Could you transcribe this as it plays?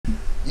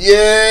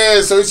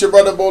Yeah, so it's your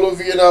brother Bolo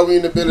V&R. We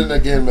in the building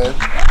again, man.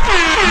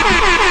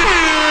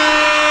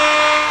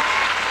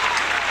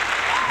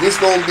 This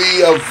gonna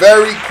be a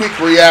very quick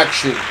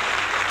reaction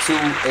to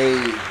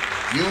a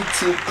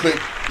YouTube clip,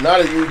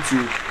 not a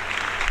YouTube.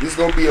 This is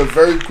gonna be a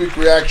very quick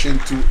reaction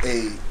to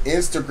a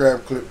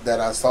Instagram clip that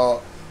I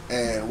saw,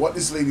 and what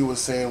this lady was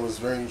saying was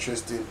very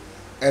interesting,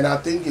 and I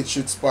think it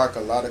should spark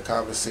a lot of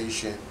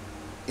conversation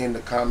in the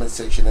comment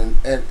section,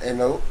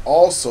 and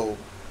also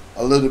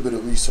a little bit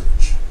of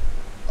research,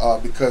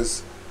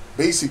 because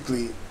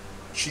basically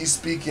she's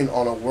speaking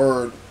on a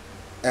word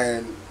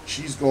and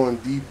she's going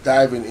deep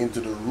diving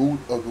into the root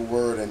of the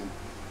word and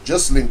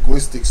just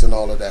linguistics and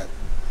all of that.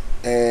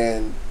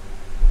 And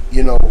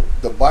you know,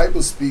 the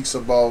Bible speaks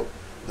about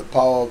the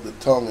power of the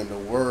tongue and the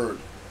word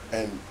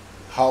and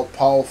how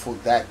powerful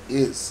that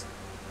is,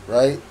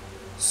 right?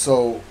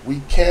 So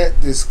we can't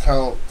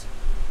discount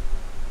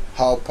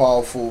how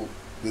powerful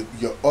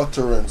your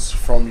utterance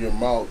from your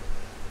mouth.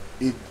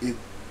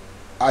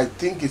 I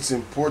think it's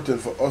important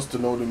for us to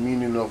know the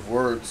meaning of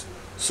words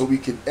so we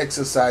can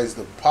exercise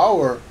the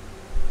power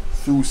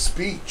through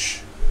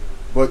speech.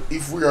 But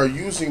if we are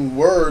using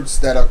words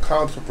that are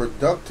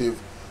counterproductive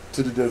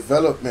to the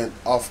development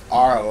of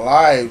our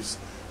lives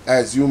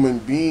as human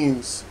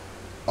beings,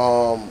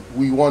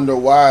 we wonder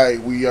why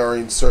we are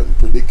in certain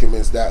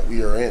predicaments that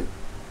we are in,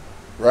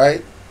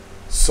 right?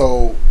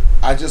 So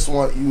I just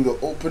want you to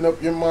open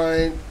up your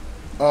mind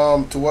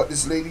to what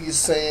this lady is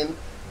saying.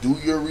 Do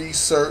your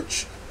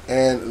research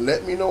and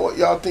let me know what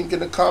y'all think in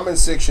the comment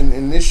section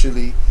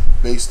initially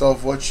based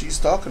off what she's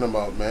talking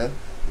about, man.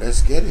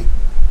 Let's get it.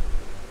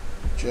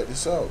 Check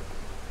this out.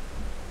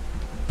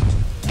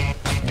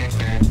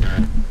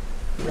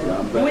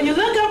 When you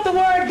look up the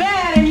word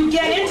bad and you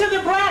get into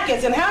the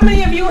brackets, and how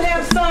many of you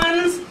have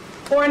sons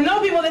or know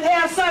people that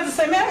have sons and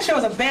say, man, that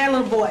shows a bad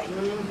little boy.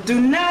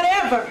 Do not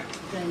ever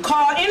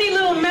call any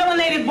little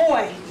melanated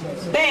boy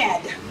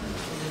bad.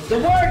 The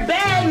word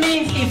bad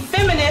means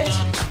effeminate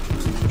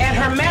and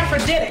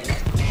hermaphroditic.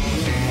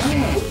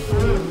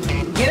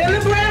 Get in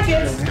the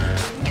brackets.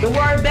 The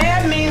word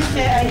bad means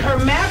a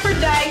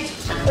hermaphrodite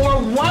or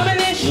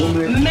womanish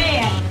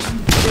man.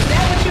 Is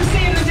that what you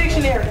see in the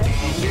dictionary?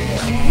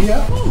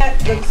 Yeah.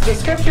 The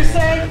scriptures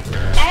say,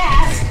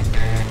 ask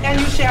and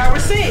you shall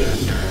receive.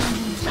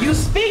 You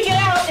speak it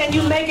out and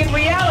you make it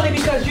reality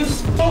because you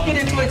spoke it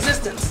into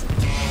existence.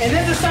 And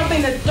this is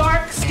something that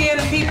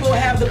dark-skinned people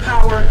have the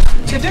power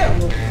to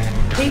do.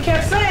 He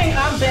kept saying,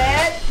 I'm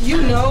bad,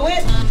 you know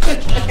it,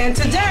 and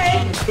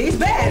today, he's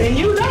bad, and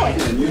you know it.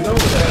 And you know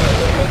it.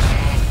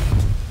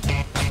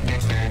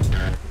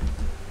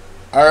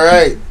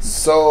 Alright,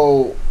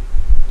 so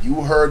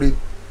you heard it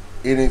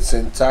in its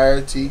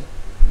entirety.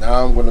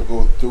 Now I'm going to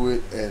go through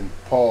it and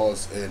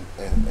pause and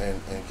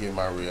give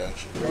my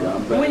reaction.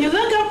 When you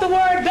look up the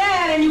word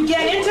bad and you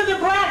get into the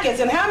brackets,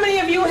 and how many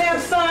of you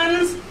have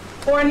sons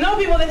or know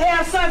people that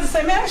have sons and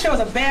say, man, that shows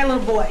a bad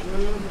little boy.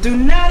 Do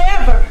not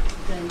ever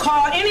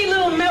call any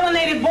little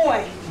melanated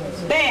boy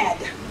bad.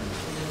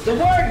 The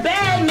word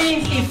bad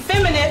means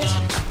effeminate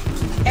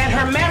and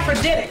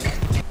hermaphroditic.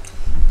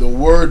 The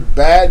word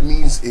bad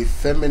means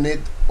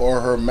effeminate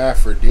or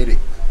hermaphroditic.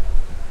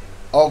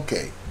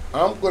 Okay,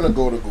 I'm going to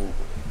go to Google.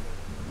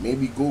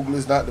 Maybe Google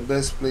is not the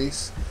best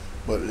place,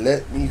 but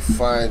let me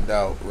find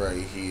out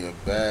right here.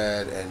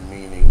 Bad and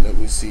meaning. Let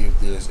me see if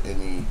there's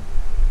any,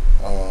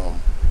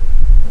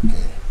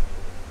 okay.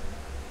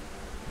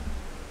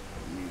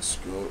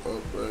 Scroll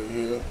up right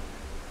here.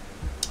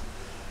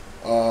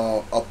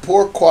 A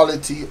poor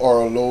quality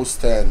or a low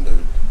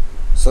standard,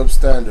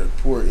 substandard,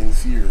 poor,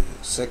 inferior,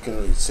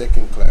 second rate,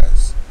 second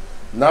class,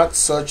 not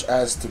such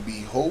as to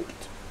be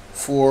hoped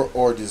for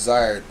or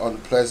desired,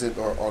 unpleasant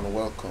or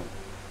unwelcome.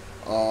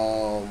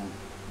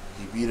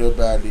 He beat her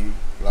badly,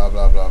 blah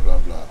blah blah blah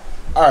blah.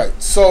 All right,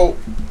 so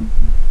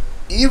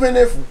even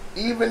if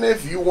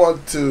you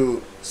want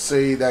to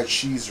say that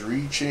she's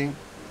reaching,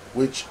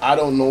 which I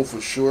don't know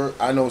for sure.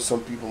 I know some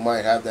people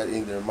might have that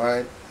in their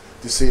mind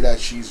to say that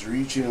she's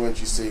reaching when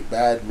she say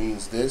bad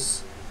means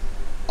this.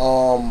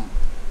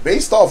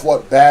 Based off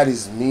what bad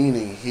is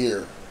meaning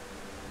here,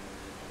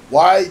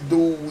 why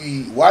do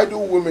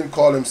women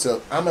call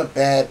themselves, I'm a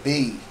bad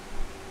bee?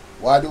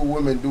 Why do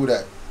women do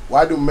that?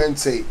 Why do men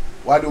say,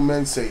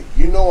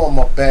 you know I'm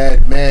a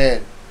bad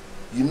man,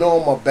 you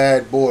know I'm a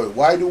bad boy?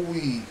 Why do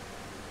we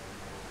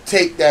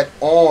take that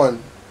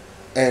on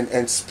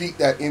and speak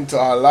that into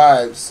our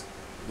lives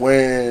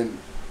when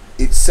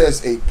it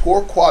says a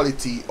poor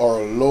quality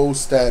or a low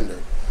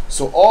standard?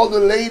 So all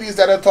the ladies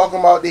that are talking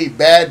about they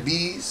bad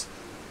bees,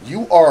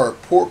 you are a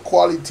poor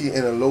quality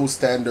and a low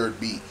standard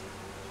bee.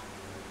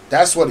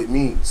 That's what it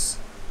means.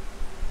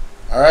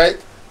 Alright?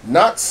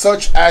 Not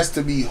such as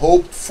to be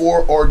hoped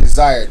for or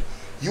desired.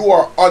 You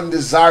are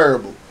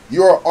undesirable.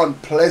 You are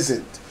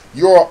unpleasant.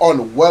 You are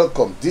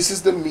unwelcome. This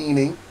is the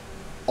meaning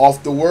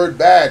of the word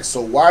bad. So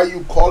why are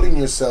you calling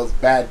yourself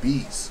bad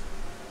bees?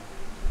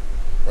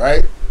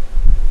 Right?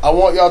 I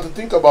want y'all to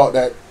think about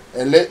that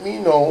and let me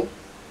know.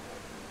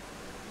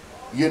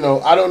 You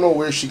know, I don't know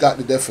where she got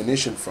the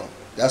definition from.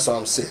 That's what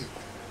I'm saying.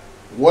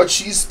 What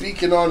she's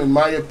speaking on, in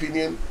my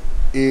opinion,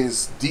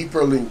 is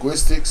deeper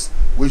linguistics,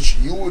 which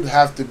you would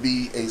have to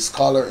be a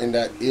scholar in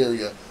that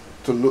area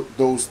to look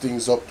those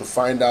things up to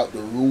find out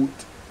the root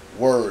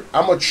word.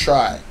 I'm gonna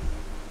try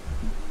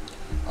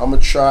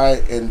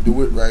and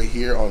do it right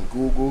here on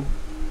Google.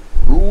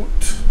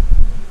 Root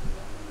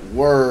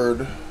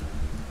word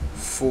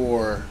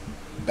for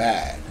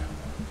bad.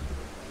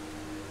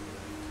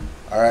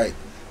 All right.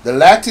 The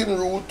Latin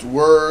root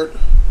word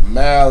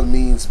mal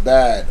means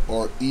bad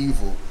or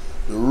evil.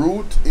 The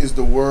root is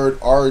the word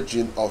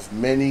origin of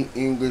many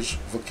English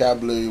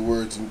vocabulary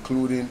words,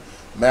 including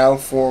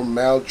malform,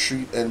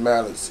 maltreat, and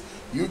malice.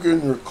 You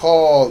can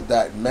recall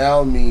that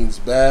mal means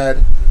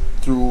bad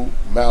through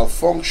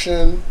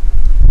malfunction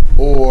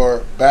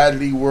or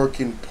badly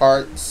working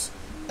parts,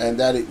 and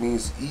that it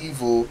means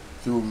evil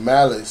through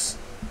malice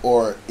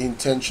or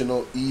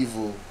intentional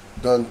evil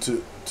done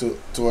to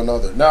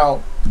another.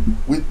 Now,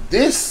 with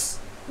this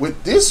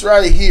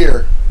right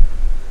here,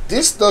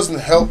 this doesn't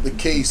help the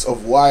case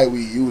of why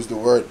we use the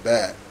word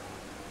bad.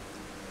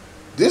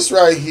 This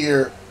right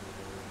here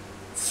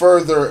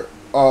further,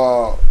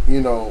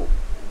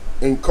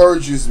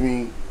 encourages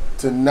me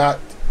to not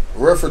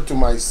refer to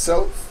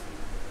myself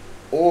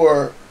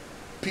or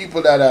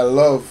people that I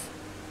love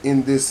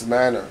in this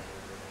manner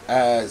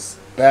as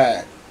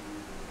bad,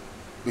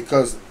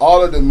 because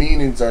all of the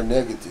meanings are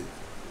negative.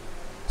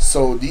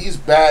 So these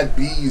bad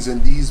bees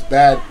and these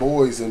bad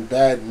boys and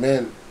bad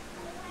men,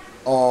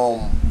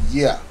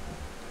 yeah,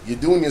 you're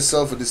doing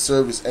yourself a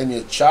disservice and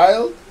your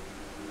child,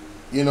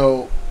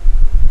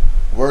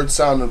 word,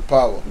 sound, and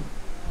power.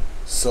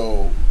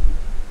 So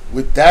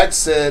with that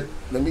said,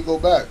 let me go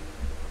back.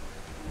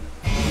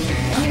 Get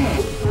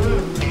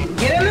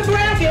in the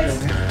brackets.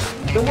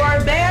 The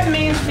word bad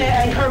means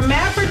a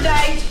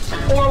hermaphrodite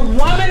or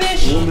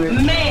womanish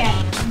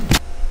man.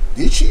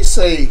 Did she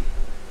say,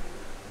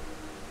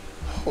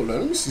 hold on,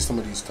 let me see some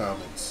of these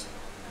comments.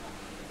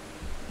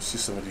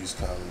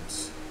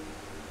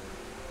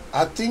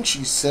 I think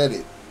she said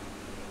it.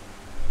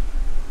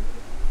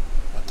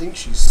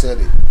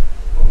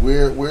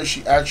 Where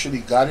she actually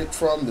got it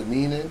from, the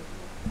meaning,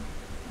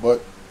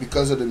 but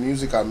because of the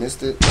music I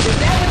missed it. Is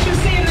that what you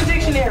see in the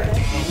dictionary?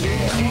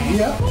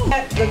 Yeah.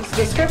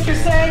 The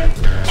scriptures say,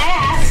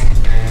 ask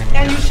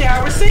and you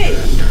shall receive.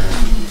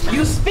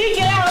 You speak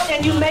it out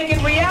and you make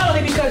it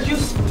reality because you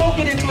spoke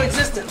it into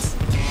existence.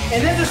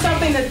 And this is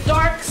something that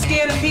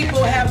dark-skinned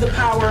people have the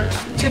power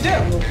to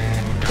do.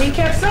 He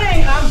kept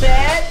saying, I'm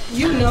bad,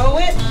 you know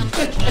it.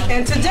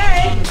 And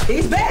today,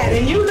 he's bad,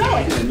 and you know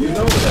it.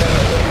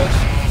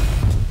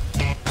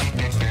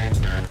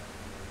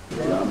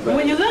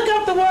 When you look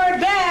up the word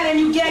bad and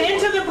you get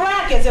into the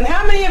brackets, and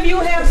how many of you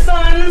have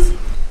sons?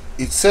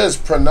 It says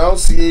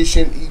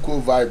pronunciation equal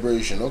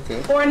vibration.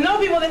 Okay. Or know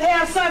people that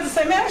have sons and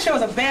say, man, that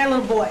show's a bad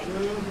little boy.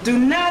 Do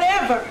not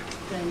ever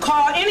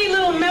call any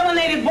little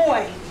melanated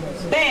boy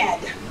bad.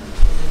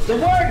 The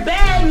word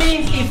bad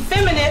means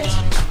effeminate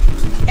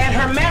and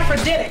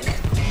hermaphroditic.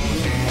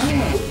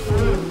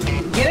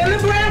 Get in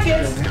the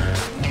brackets.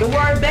 The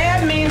word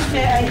bad means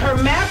a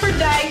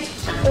hermaphrodite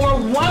or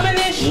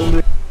womanish.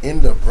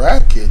 In the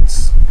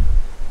brackets?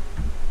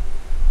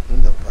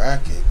 What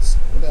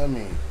do that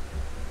mean?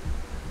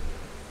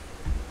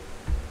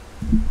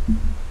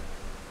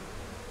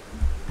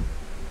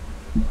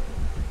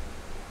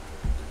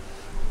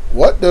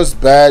 What does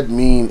bad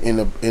mean in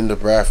the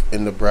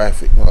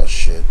graphic? Oh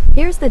shit.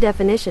 Here's the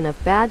definition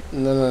of bad.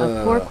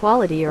 Of poor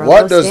quality or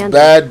what low does standard.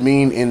 bad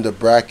mean in the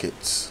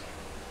brackets?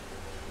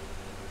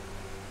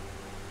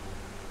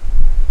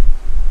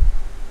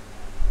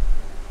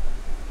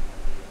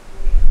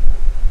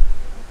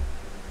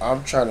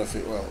 I'm trying to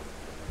figure. Well,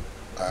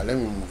 alright, let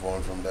me move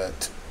on from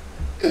that.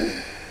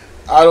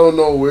 I don't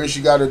know where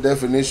she got a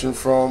definition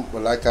from,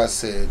 but like I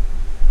said,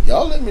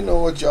 y'all let me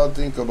know what y'all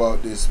think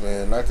about this,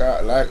 man.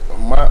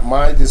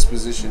 My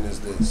disposition is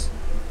this.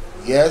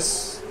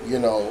 Yes,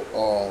 it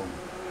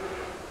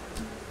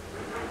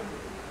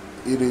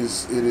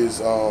is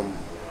the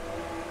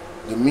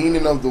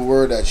meaning of the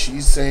word that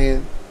she's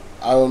saying.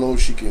 I don't know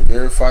if she can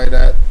verify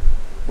that,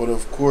 but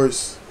of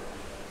course,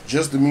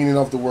 just the meaning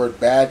of the word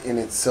bad in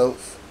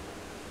itself,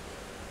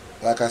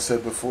 like I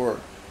said before,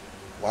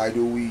 why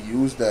do we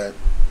use that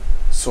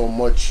so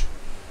much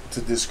to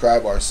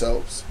describe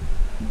ourselves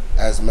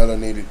as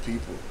melanated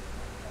people?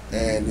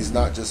 And it's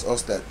not just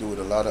us that do it,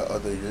 a lot of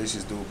other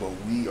races do it, but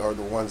we are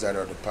the ones that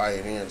are the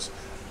pioneers.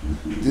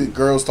 The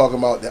girls talking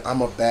about that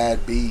I'm a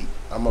bad bee,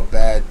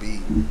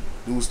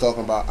 dudes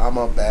talking about I'm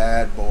a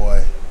bad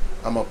boy,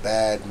 I'm a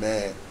bad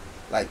man.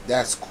 Like,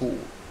 that's cool.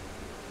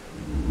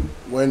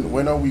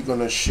 When are we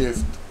gonna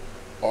shift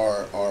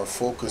our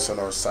focus and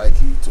our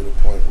psyche to the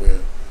point where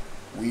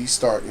we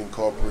start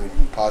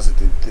incorporating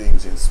positive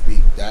things and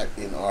speak that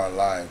in our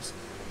lives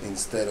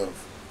instead of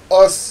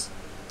us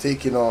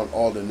taking on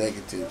all the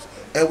negatives?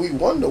 And we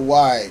wonder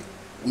why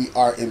we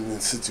are in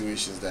the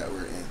situations that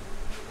we're in.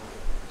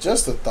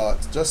 Just a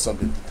thought, just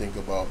something to think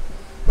about.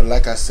 But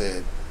like I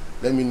said,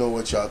 let me know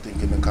what y'all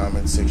think in the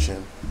comment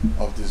section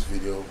of this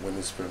video when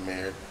it's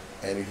premiered.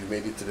 And if you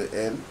made it to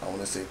the end, I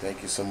want to say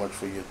thank you so much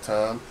for your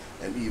time.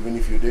 And even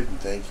if you didn't,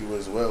 thank you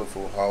as well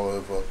for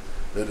however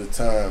little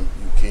time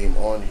you came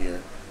on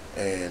here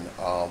and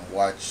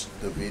watched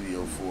the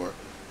video for.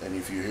 And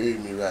if you're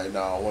hearing me right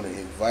now, I want to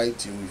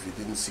invite you, if you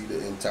didn't see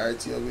the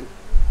entirety of it,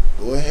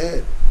 go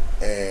ahead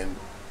and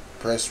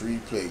press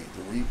replay.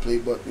 The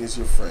replay button is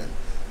your friend.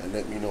 And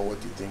let me know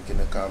what you think in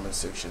the comment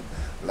section.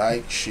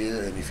 Like,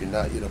 share, and if you're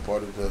not yet a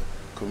part of the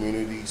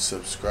community,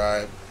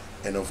 subscribe.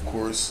 And of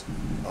course,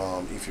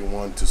 if you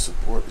want to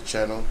support the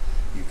channel,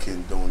 you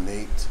can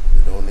donate.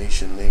 The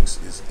donation links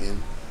is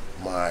in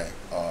my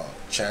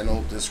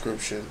channel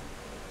description.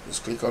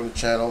 Just click on the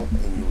channel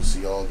and you'll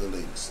see all the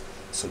links.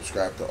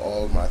 Subscribe to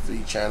all my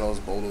 3 channels: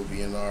 Bolo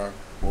V&R,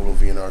 Bolo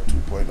V&R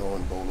 2.0,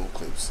 and Bolo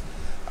Clips.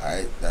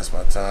 Alright, that's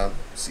my time.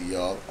 See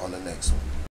y'all on the next one.